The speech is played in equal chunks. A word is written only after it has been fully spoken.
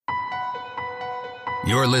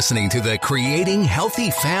You're listening to the Creating Healthy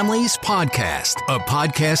Families podcast, a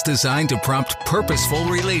podcast designed to prompt purposeful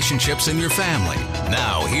relationships in your family.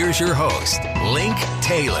 Now, here's your host, Link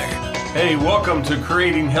Taylor. Hey, welcome to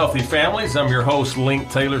Creating Healthy Families. I'm your host, Link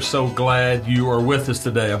Taylor. So glad you are with us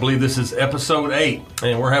today. I believe this is episode 8,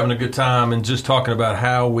 and we're having a good time and just talking about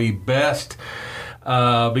how we best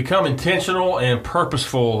become intentional and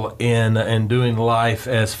purposeful in doing life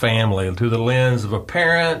as family through the lens of a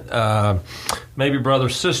parent, maybe brother,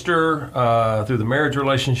 sister, through the marriage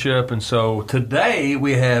relationship. And so today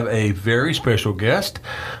we have a very special guest,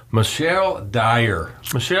 Michelle Dyer.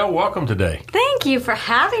 Michelle, welcome today. Thank you for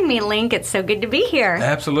having me, Link. It's so good to be here.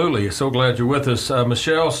 Absolutely. So glad you're with us.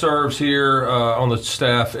 Michelle serves here on the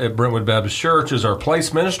staff at Brentwood Baptist Church as our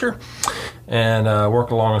place minister and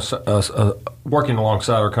working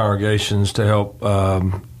alongside our congregations to help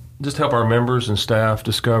help our members and staff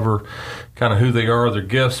discover kind of who they are, their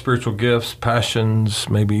gifts, spiritual gifts, passions,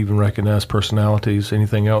 maybe even recognize personalities.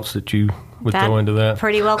 Anything else that you would throw into that?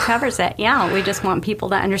 Pretty well covers it. Yeah, we just want people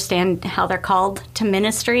to understand how they're called to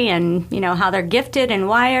ministry and, how they're gifted and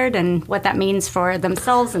wired and what that means for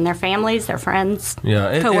themselves and their families, their friends,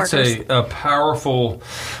 coworkers. It's a powerful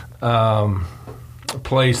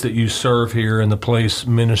place that you serve here in the place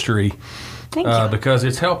ministry. Thank you. Because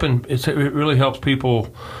it really helps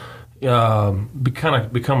people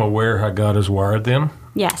become aware how God has wired them.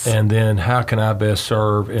 Yes. And then how can I best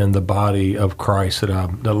serve in the body of Christ,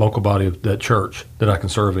 the local body of that church that I can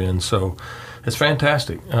serve in. So it's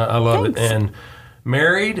fantastic. I love Thanks. it. And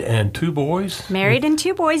married and 2 boys. Married and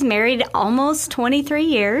 2 boys. Married almost 23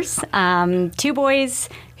 years. 2 boys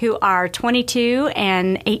who are 22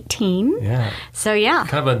 and 18. Yeah. So, yeah.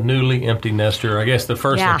 Kind of a newly empty nester. I guess the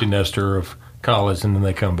first empty nester of college, and then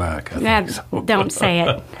they come back. Don't say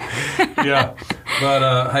it. Yeah.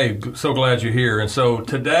 But, hey, so glad you're here. And so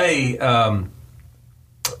today, I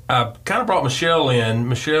kind of brought Michelle in.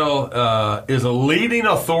 Michelle is a leading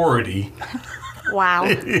authority.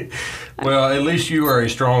 Wow. Well, at least you are a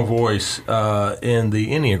strong voice in the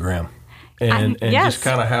Enneagram. And yes. Just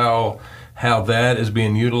kind of how that is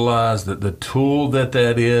being utilized, the tool that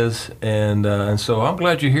is. And so I'm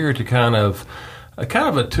glad you're here to kind of a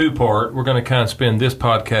 2-part. We're going to kind of spend this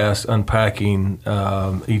podcast unpacking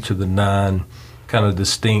each of the 9 kind of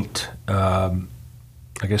distinct,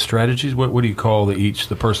 strategies. What do you call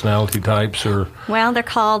the personality types? Or Well, they're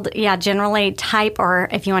called, generally type, or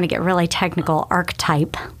if you want to get really technical,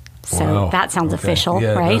 archetype. So wow. That sounds official,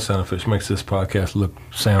 yeah, right? Yeah, it does sound official. Makes this podcast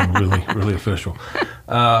sound really, really official.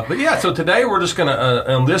 But yeah, so today we're just going to,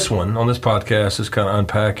 on this podcast, just kind of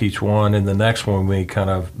unpack each one. And the next one, we kind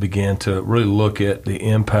of begin to really look at the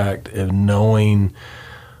impact of knowing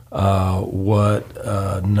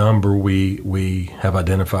what number we have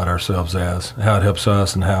identified ourselves as, how it helps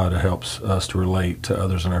us and how it helps us to relate to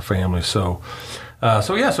others in our family. So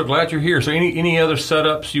glad you're here. So any other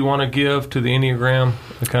setups you want to give to the Enneagram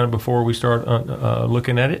kind of before we start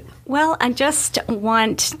looking at it? Well, I just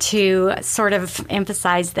want to sort of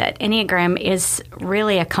emphasize that Enneagram is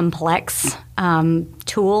really a complex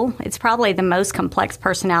tool. It's probably the most complex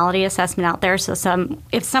personality assessment out there. So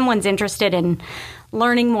if someone's interested in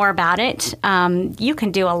learning more about it, you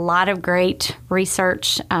can do a lot of great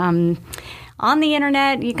research on the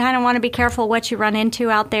internet. You kind of want to be careful what you run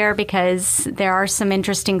into out there because there are some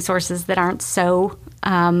interesting sources that aren't so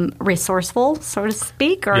resourceful, so to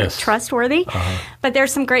speak, or trustworthy. Uh-huh. But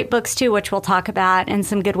there's some great books, too, which we'll talk about, and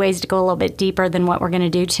some good ways to go a little bit deeper than what we're going to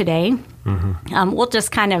do today. Mm-hmm. We'll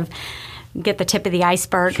just kind of get the tip of the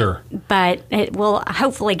iceberg, sure. But it will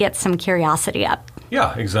hopefully get some curiosity up.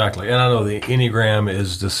 Yeah, exactly. And I know the Enneagram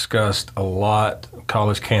is discussed a lot,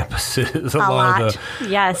 college campuses, a lot of the,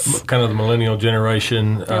 yes, kind of the millennial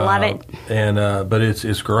generation. They love it. And but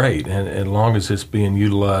it's great, and as long as it's being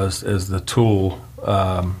utilized as the tool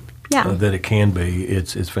that it can be,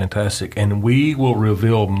 it's fantastic. And we will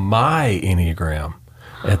reveal my Enneagram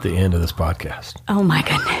at the end of this podcast. Oh my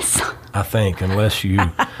goodness! I think, unless you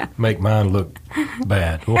make mine look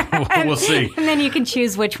bad. We'll see. And then you can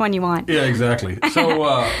choose which one you want. Yeah, exactly.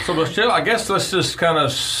 So Michelle, I guess let's just kind of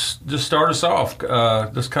just start us off.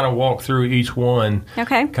 Just kind of walk through each one.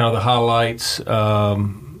 Okay. Kind of the highlights.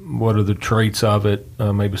 What are the traits of it?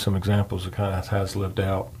 Maybe some examples of kind of how it's lived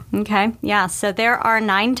out. Okay. Yeah. So there are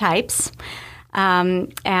 9 types.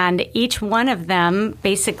 And each one of them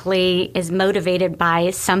basically is motivated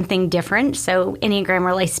by something different. So Enneagram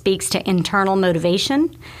really speaks to internal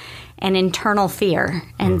motivation and internal fear.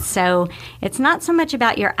 And so it's not so much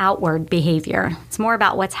about your outward behavior. It's more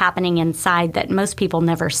about what's happening inside that most people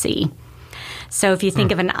never see. So if you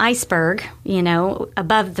think of an iceberg,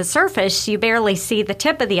 above the surface, you barely see the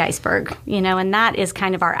tip of the iceberg, and that is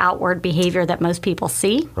kind of our outward behavior that most people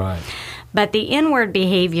see. Right. But the inward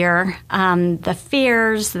behavior, the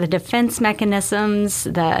fears, the defense mechanisms,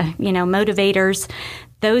 the, motivators,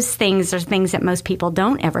 those things are things that most people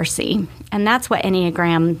don't ever see. And that's what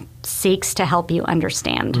Enneagram seeks to help you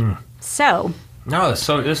understand. So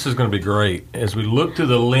this is going to be great. As we look through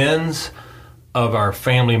the lens of our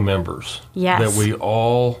family members, that we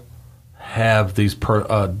all have these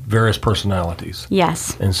various personalities.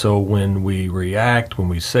 Yes. And so when we react, when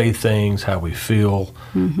we say things, how we feel,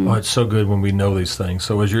 it's so good when we know these things.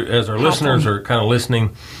 So as our listeners are kind of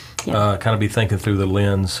listening, kind of be thinking through the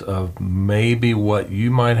lens of maybe what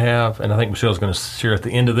you might have. And I think Michelle's going to share at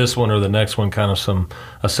the end of this one or the next one kind of some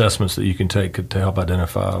assessments that you can take to help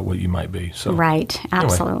identify what you might be. So right,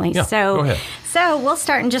 absolutely. Anyway, go ahead. So we'll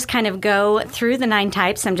start and just kind of go through the 9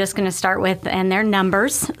 types. I'm just going to start with, and they're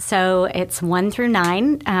numbers. So it's 1 through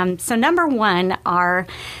 9. So number 1 are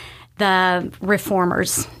the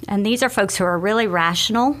reformers. And these are folks who are really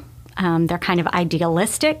rational. They're kind of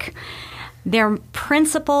idealistic. They're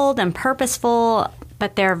principled and purposeful,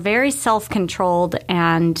 but they're very self-controlled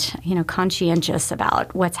and, conscientious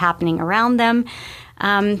about what's happening around them.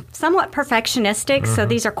 Somewhat perfectionistic, so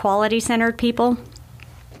these are quality-centered people.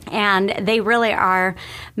 And they really are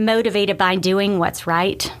motivated by doing what's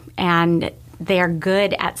right, and they're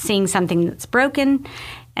good at seeing something that's broken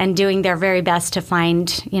and doing their very best to find,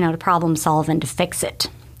 to problem solve and to fix it.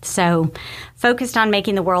 So focused on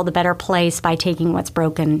making the world a better place by taking what's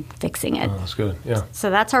broken, fixing it. Oh, that's good, yeah. So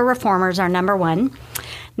that's our reformers, our number 1.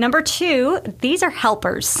 Number 2, these are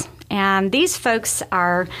helpers. And these folks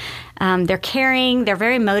are, they're caring, they're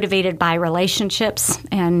very motivated by relationships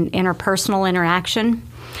and interpersonal interaction.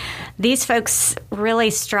 These folks really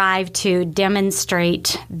strive to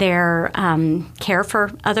demonstrate their care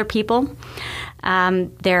for other people.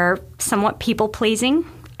 They're somewhat people-pleasing.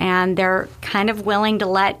 And they're kind of willing to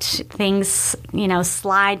let things,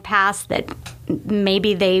 slide past that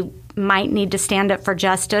maybe they might need to stand up for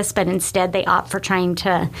justice, but instead they opt for trying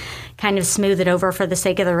to kind of smooth it over for the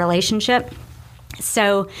sake of the relationship.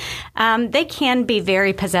 So they can be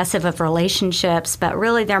very possessive of relationships, but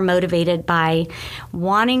really they're motivated by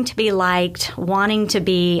wanting to be liked, wanting to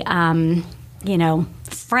be,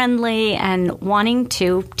 friendly, and wanting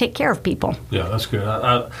to take care of people. Yeah, that's good.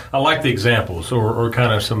 I like the examples, or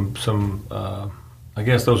kind of some I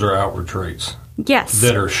guess those are outward traits. Yes.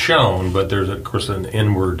 That are shown, but there's, of course, an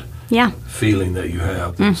inward feeling that you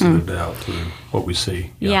have that's lived out through what we see.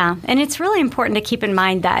 Yeah, and it's really important to keep in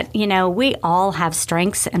mind that, we all have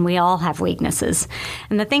strengths and we all have weaknesses.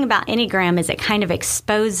 And the thing about Enneagram is it kind of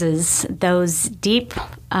exposes those deep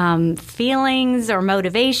feelings or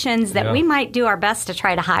motivations that we might do our best to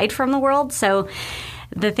try to hide from the world. So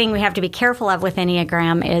the thing we have to be careful of with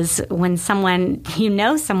Enneagram is when someone's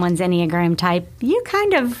Enneagram type, you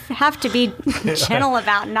kind of have to be gentle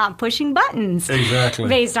about not pushing buttons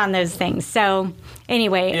based on those things. So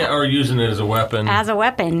anyway. Yeah, or using it as a weapon. As a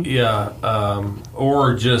weapon. Yeah,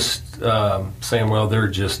 or just saying, well, they're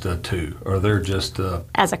just a 2, or they're just a...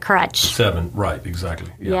 As a crutch. 7, right,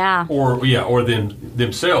 exactly. Yeah. Or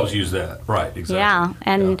themselves use that, right, exactly. Yeah,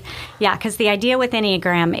 and because the idea with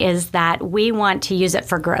Enneagram is that we want to use it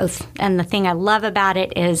for growth. And the thing I love about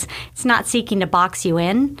it is it's not seeking to box you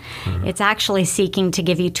in. It's actually seeking to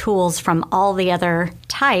give you tools from all the other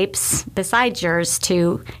types besides yours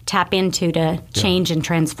to tap into to change and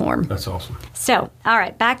transform. That's awesome. So, all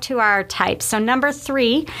right, back to our types. So number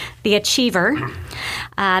 3, the achiever.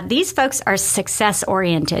 These folks are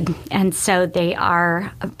success-oriented, and so they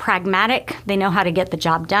are pragmatic. They know how to get the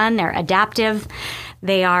job done. They're adaptive.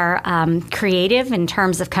 They are creative in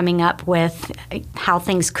terms of coming up with how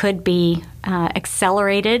things could be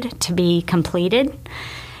accelerated to be completed.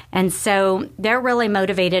 And so they're really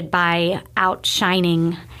motivated by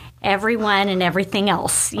outshining everyone and everything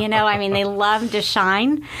else. They love to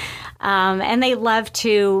shine. And they love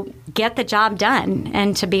to get the job done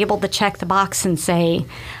and to be able to check the box and say,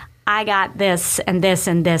 I got this and this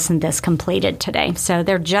and this and this completed today. So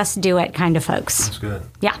they're just do it kind of folks. That's good.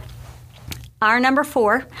 Yeah. Our number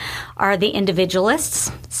 4 are the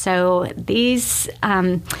individualists. So these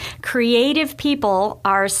creative people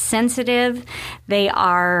are sensitive. They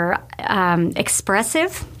are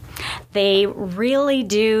expressive. They really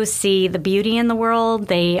do see the beauty in the world.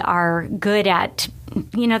 They are good at,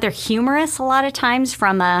 they're humorous a lot of times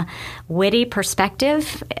from a witty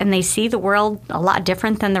perspective, and they see the world a lot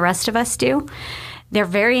different than the rest of us do. They're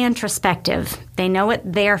very introspective. They know what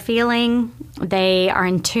they are feeling. They are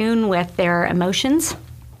in tune with their emotions.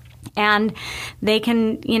 And they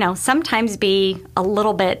can, sometimes be a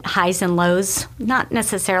little bit highs and lows, not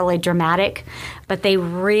necessarily dramatic, but they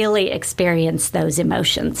really experience those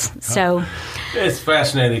emotions. So it's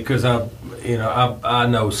fascinating because I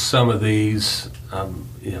know some of these.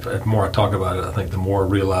 The more I talk about it, I think the more I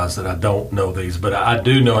realize that I don't know these, but I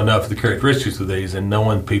do know enough of the characteristics of these, and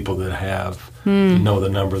knowing people that have know the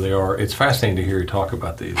number they are. It's fascinating to hear you talk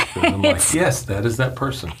about these. I'm like, yes, that is that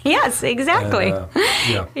person. Yes, exactly.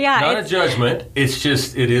 Not a judgment. It's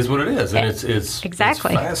just it is what it is, and it's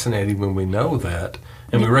exactly. It's fascinating when we know that,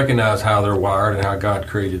 and we recognize how they're wired and how God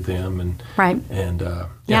created them, and right, and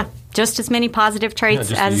just as many positive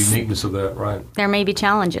traits as the uniqueness of that, right? There may be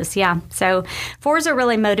challenges, yeah. So 4s are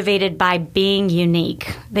really motivated by being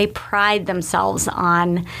unique. They pride themselves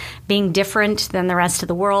on being different than the rest of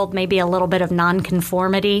the world, maybe a little bit of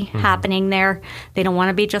nonconformity happening there. They don't want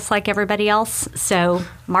to be just like everybody else, so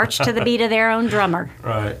march to the beat of their own drummer.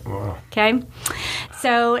 Right, wow. Okay.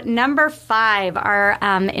 So number 5 are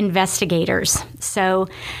investigators. So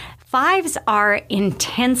 5s are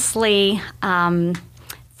intensely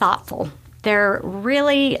thoughtful. They're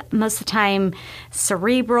really, most of the time,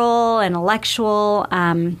 cerebral, intellectual,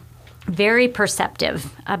 very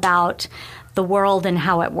perceptive about the world and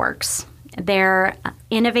how it works. They're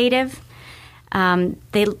innovative.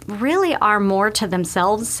 They really are more to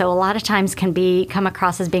themselves, so a lot of times can come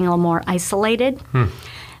across as being a little more isolated.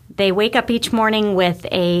 They wake up each morning with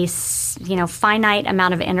a finite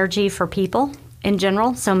amount of energy for people in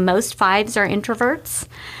general. So most 5s are introverts.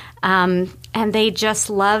 And they just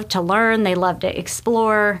love to learn. They love to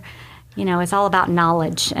explore. It's all about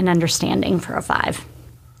knowledge and understanding for a 5.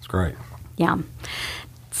 That's great. Yeah.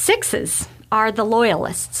 6s are the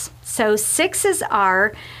loyalists. So 6s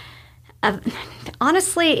are,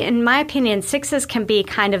 honestly, in my opinion, 6s can be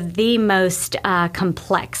kind of the most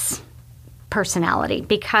complex personality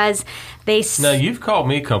because they... Now, you've called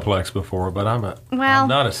me complex before, but I'm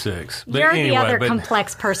not a 6. But you're the other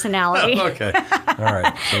complex personality. Okay. All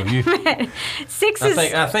right. So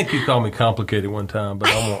 6s... I think you called me complicated one time, but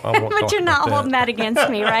I won't But you're not holding that against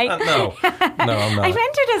me, right? No, I'm not. I meant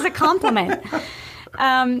it as a compliment.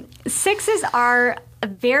 6s are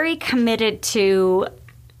very committed to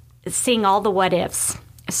seeing all the what-ifs.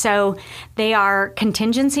 So they are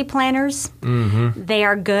contingency planners. Mm-hmm. They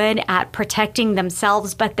are good at protecting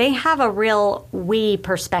themselves, but they have a real we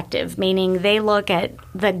perspective, meaning they look at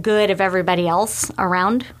the good of everybody else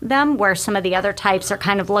around them, where some of the other types are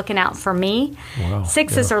kind of looking out for me. Wow.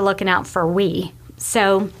 6s are looking out for we.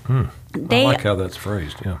 So I like how that's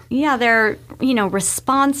phrased, yeah. Yeah, they're,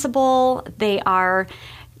 responsible. They are...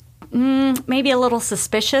 maybe a little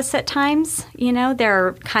suspicious at times.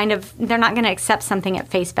 They're not going to accept something at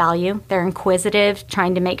face value. They're inquisitive,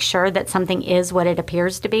 trying to make sure that something is what it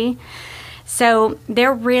appears to be. So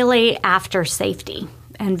they're really after safety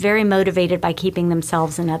and very motivated by keeping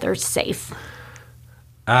themselves and others safe.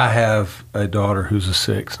 I have a daughter who's a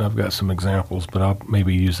 6, and I've got some examples, but I'll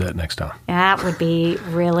maybe use that next time. That would be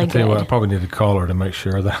really good. Tell you what, I probably need to call her to make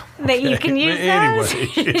sure that you can use those.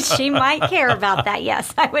 Anyway. She might care about that.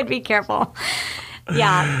 Yes, I would be careful.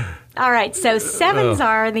 Yeah. All right. So 7s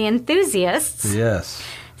are the enthusiasts. Yes.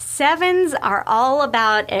 7s are all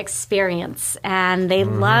about experience, and they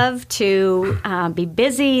love to be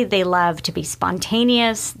busy. They love to be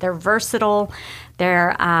spontaneous. They're versatile.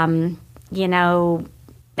 They're,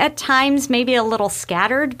 at times maybe a little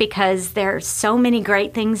scattered because there's so many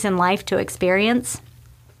great things in life to experience.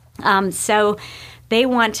 So they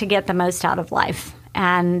want to get the most out of life,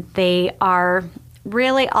 and they are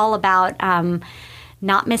really all about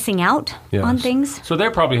not missing out on things. So they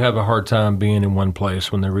probably have a hard time being in one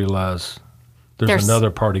place when they realize there's another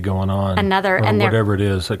party going on, or whatever it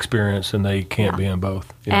is, experience, and they can't be in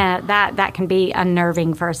both. Yeah. That can be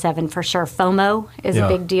unnerving for a 7 for sure. FOMO is a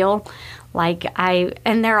big deal.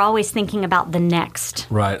 And they're always thinking about the next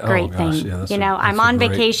great thing. Yeah, I'm on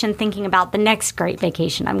vacation thinking about the next great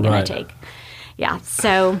vacation I'm going to take. Yeah,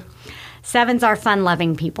 so 7s are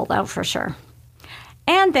fun-loving people, though, for sure.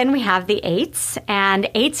 And then we have the 8s, and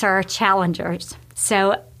 8s are challengers.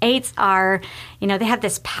 So 8s are, they have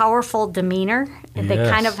this powerful demeanor. Yes. They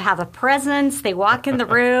kind of have a presence. They walk in the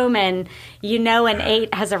room and an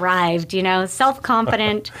 8 has arrived,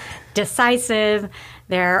 self-confident, decisive.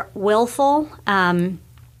 They're willful,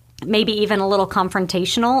 maybe even a little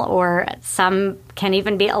confrontational, or some can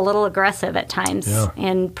even be a little aggressive at times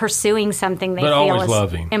in pursuing something they feel is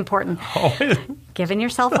loving. Important. Giving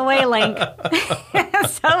yourself away, Link.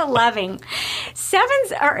 So loving.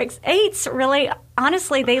 8s really,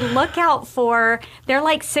 honestly, they look out they're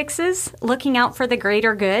like 6s looking out for the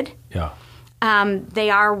greater good. Yeah. They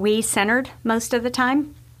are we-centered most of the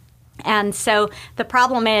time. And so the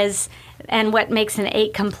problem is, and what makes an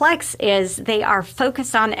 8 complex is they are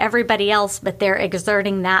focused on everybody else, but they're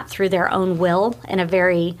exerting that through their own will in a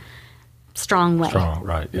very strong way. Strong,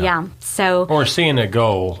 right. Yeah. So, or seeing a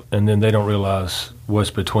goal, and then they don't realize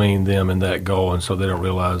what's between them and that goal, and so they don't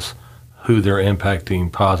realize who they're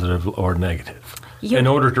impacting, positive or negative, in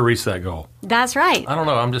order to reach that goal. That's right. I don't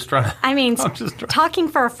know. I'm just trying to... I mean, talking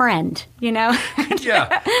for a friend, Yeah.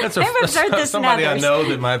 That's somebody I know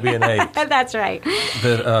that might be an 8. That's right.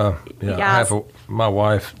 That, my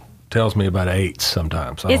wife tells me about 8s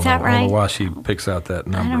sometimes. I don't know why she picks out that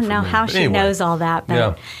number. I don't know how she knows all that.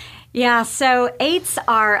 But yeah, so 8s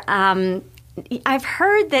are... I've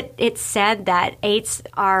heard that it's said that 8s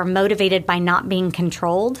are motivated by not being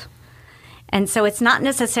controlled. And so it's not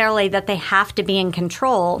necessarily that they have to be in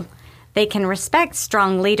control. They can respect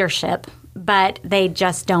strong leadership, but they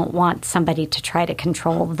just don't want somebody to try to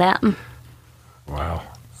control them. Wow.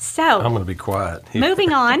 So I'm going to be quiet.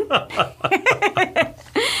 Moving on.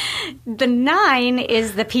 The 9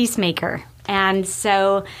 is the peacemaker. And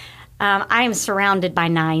so I am surrounded by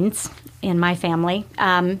 9s in my family.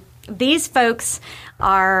 These folks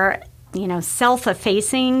are...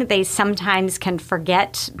 self-effacing. They sometimes can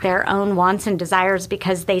forget their own wants and desires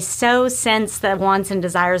because they so sense the wants and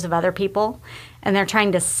desires of other people, and they're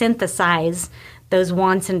trying to synthesize those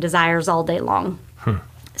wants and desires all day long.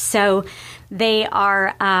 So they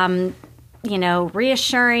are,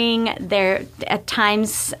 reassuring. They're at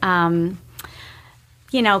times,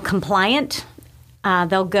 compliant.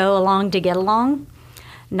 They'll go along to get along.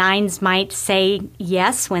 9s might say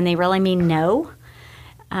yes when they really mean no.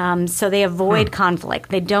 So they avoid conflict.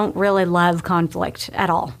 They don't really love conflict at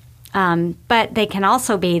all. But they can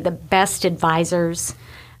also be the best advisors.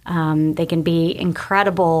 They can be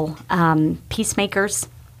incredible peacemakers.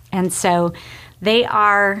 And so they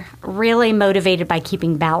are really motivated by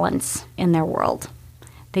keeping balance in their world.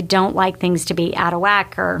 They don't like things to be out of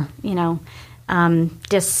whack or,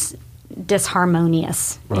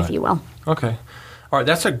 disharmonious, if you will. Okay. All right.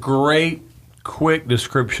 That's a great, quick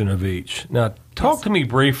description of each. Now, talk to me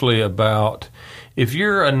briefly about if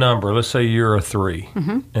you're a number, let's say you're a 3,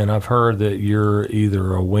 and I've heard that you're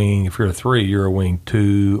either a wing, if you're a 3, you're a wing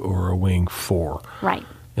 2 or a wing 4. Right.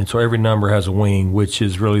 And so every number has a wing, which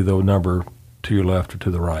is really the number to your left or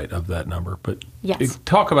to the right of that number. But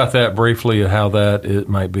talk about that briefly, how that it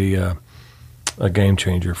might be a game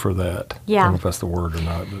changer for that. Yeah. I don't know if that's the word or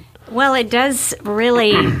not. But. Well, it does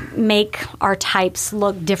really make our types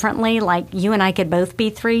look differently. Like you and I could both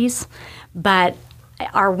be 3s, but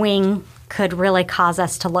our wing could really cause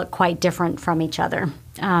us to look quite different from each other.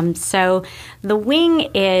 So the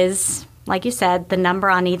wing is, like you said, the number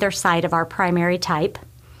on either side of our primary type,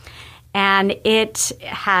 and it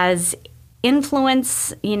has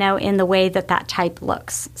influence, in the way that type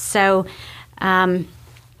looks. So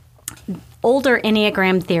older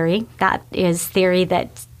Enneagram theory, that is theory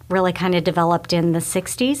that really kind of developed in the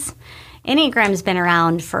 60s. Enneagram's been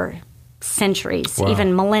around for centuries,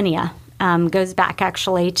 even millennia. Goes back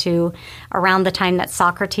actually to around the time that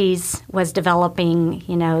Socrates was developing,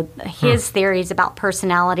 his theories about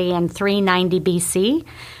personality in 390 BC.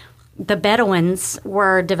 The Bedouins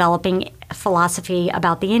were developing philosophy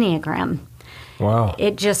about the Enneagram. Wow.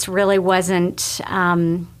 It just really wasn't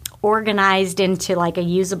organized into like a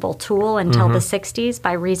usable tool until the 60s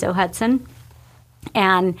by Riso Hudson.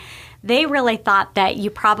 And they really thought that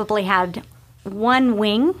you probably had one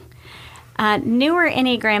wing. Newer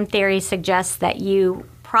Enneagram theory suggests that you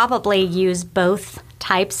probably use both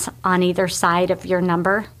types on either side of your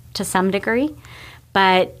number to some degree,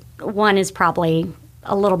 but one is probably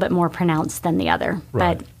a little bit more pronounced than the other.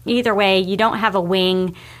 Right. But either way, you don't have a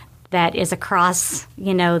wing that is across,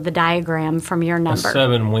 the diagram from your number. A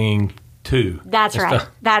 7-wing 2. That's right.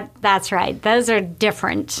 That's right. Those are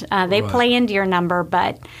different. They play into your number,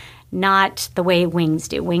 but not the way wings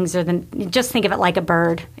do. Wings are just think of it like a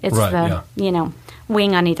bird. It's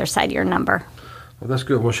wing on either side of your number. Well, that's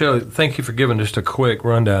good. Well, Shelley, thank you for giving just a quick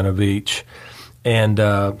rundown of each. And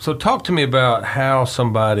so talk to me about how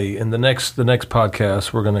somebody, in the next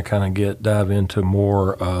podcast, we're going to dive into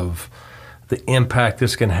more of the impact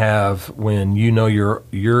this can have when your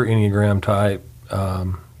Enneagram type,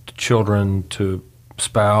 to children, to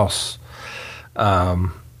spouse.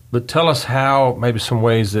 But tell us how, maybe some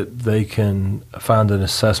ways that they can find an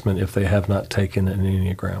assessment if they have not taken an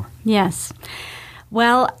Enneagram. Yes.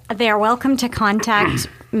 Well, they are welcome to contact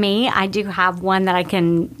me. I do have one that I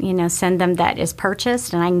can, send them that is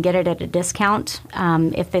purchased, and I can get it at a discount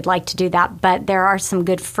if they'd like to do that. But there are some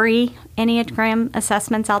good free Enneagram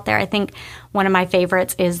assessments out there. I think one of my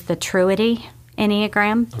favorites is the Truity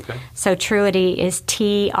Enneagram. Okay. So Truity is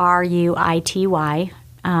TRUITY.com,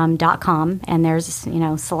 and there's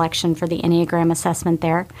selection for the Enneagram assessment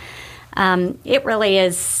there. It really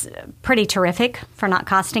is pretty terrific for not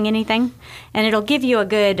costing anything, and it'll give you a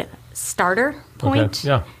good starter point. Okay.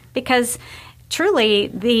 Yeah. Because truly,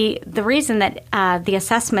 the reason that the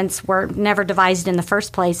assessments were never devised in the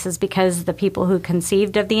first place is because the people who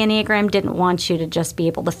conceived of the Enneagram didn't want you to just be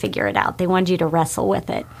able to figure it out. They wanted you to wrestle with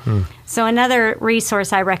it. So another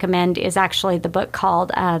resource I recommend is actually the book called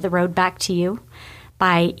The Road Back to You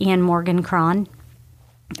by Ian Morgan Cron.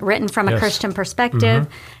 Written from a Christian perspective,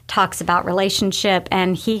 talks about relationship,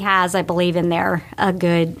 and he has, I believe, in there a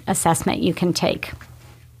good assessment you can take.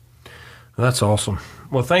 That's awesome.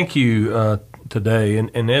 Well, thank you today.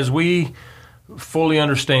 And as we fully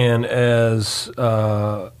understand as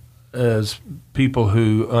people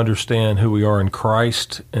who understand who we are in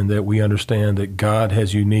Christ, and that we understand that God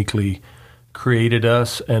has uniquely created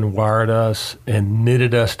us and wired us and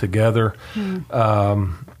knitted us together,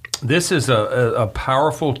 this is a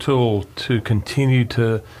powerful tool to continue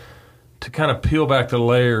to kind of peel back the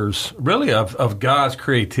layers, really, of God's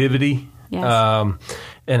creativity, and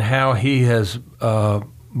how He has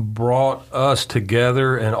brought us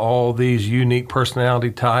together and all these unique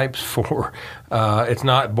personality types. For it's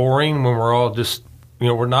not boring when we're all just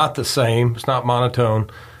we're not the same. It's not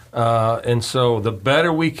monotone, and so the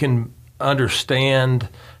better we can understand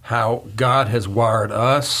how God has wired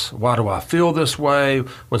us. Why do I feel this way?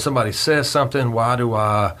 When somebody says something, why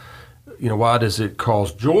does it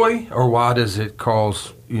cause joy, or why does it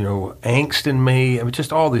cause, angst in me? I mean,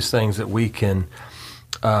 just all these things that we can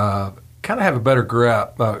kind of have a better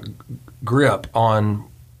grip on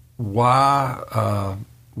why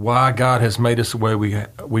God has made us the way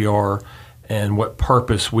we are, and what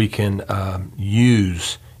purpose we can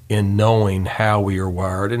use in knowing how we are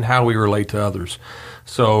wired and how we relate to others.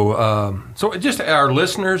 So just our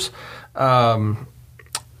listeners, I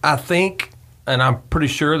think, and I'm pretty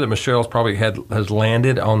sure that Michelle's probably has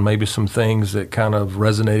landed on maybe some things that kind of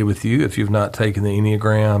resonated with you if you've not taken the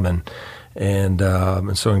Enneagram, and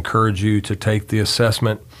so encourage you to take the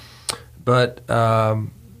assessment. But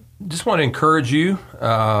just want to encourage you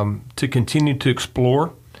to continue to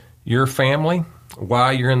explore your family,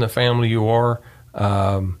 why you're in the family you are,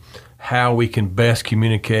 how we can best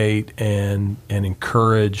communicate and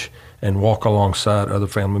encourage and walk alongside other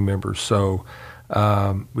family members. So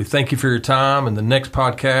we thank you for your time. In the next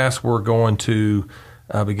podcast, we're going to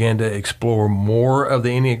begin to explore more of the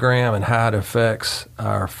Enneagram and how it affects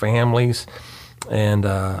our families. And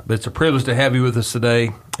it's a privilege to have you with us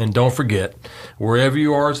today. And don't forget, wherever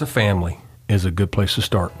you are as a family is a good place to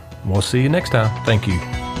start. We'll see you next time. Thank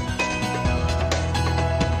you.